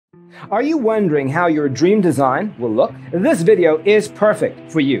Are you wondering how your dream design will look? This video is perfect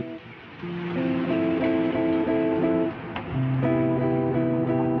for you.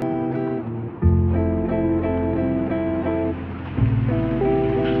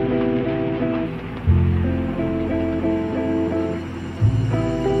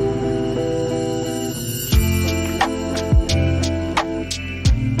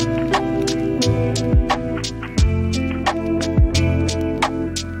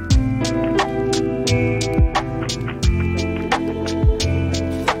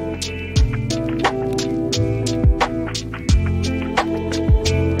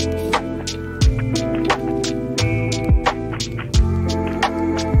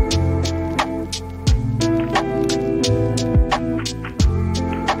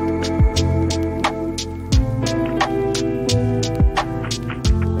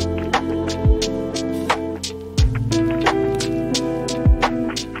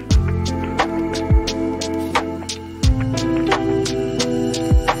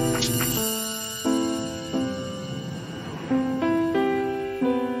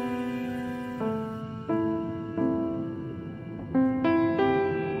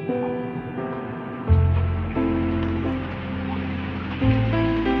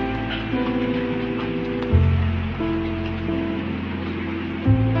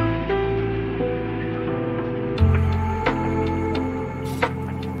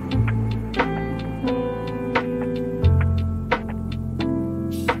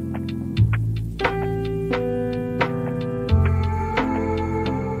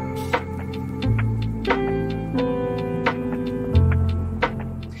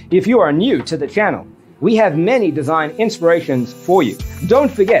 If you are new to the channel, we have many design inspirations for you. Don't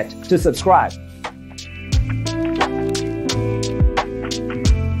forget to subscribe.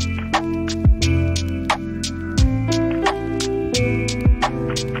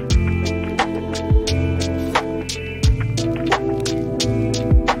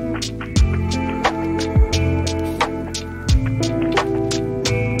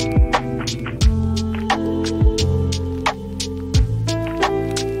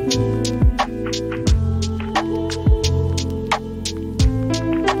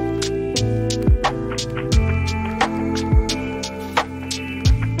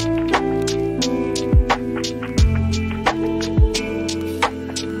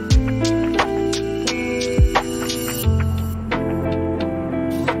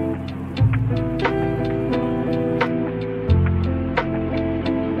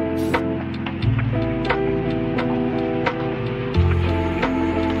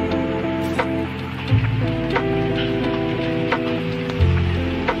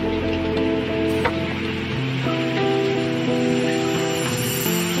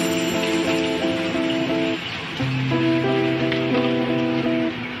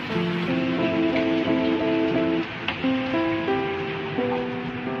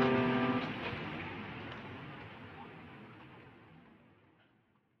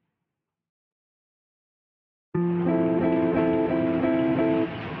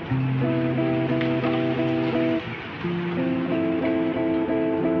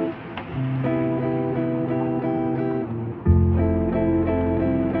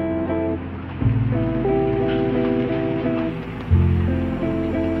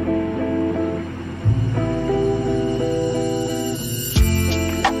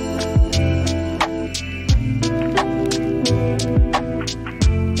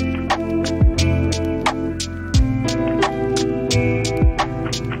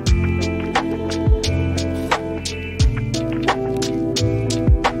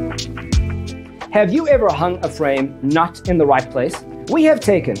 Have you ever hung a frame not in the right place? We have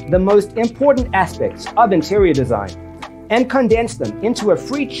taken the most important aspects of interior design and condensed them into a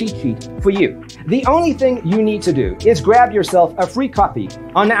free cheat sheet for you. The only thing you need to do is grab yourself a free copy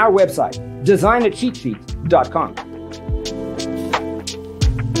on our website, designercheatsheet.com.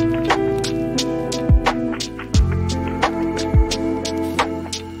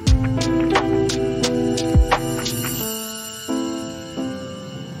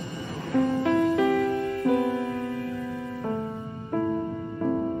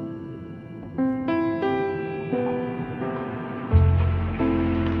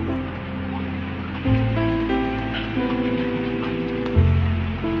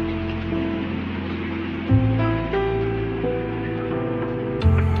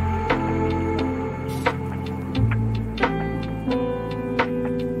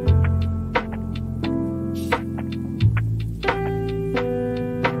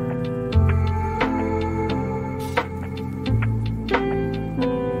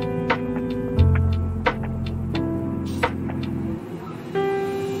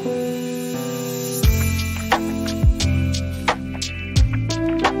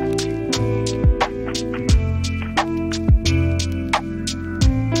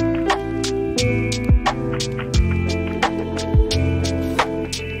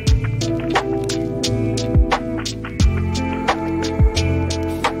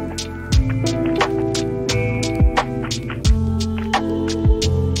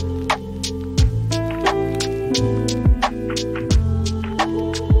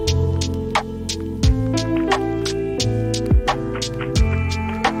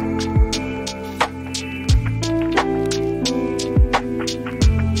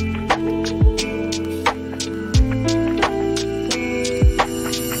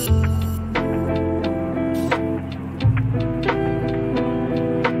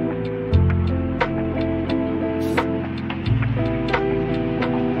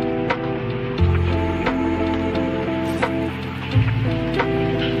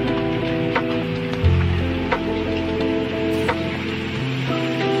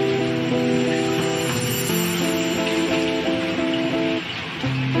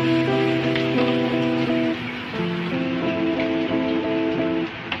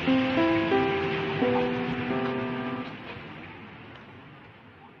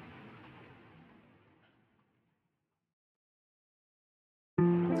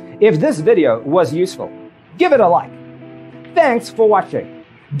 If this video was useful, give it a like. Thanks for watching.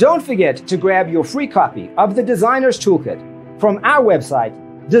 Don't forget to grab your free copy of the Designer's Toolkit from our website,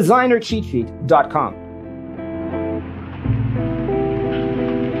 designercheatsheet.com.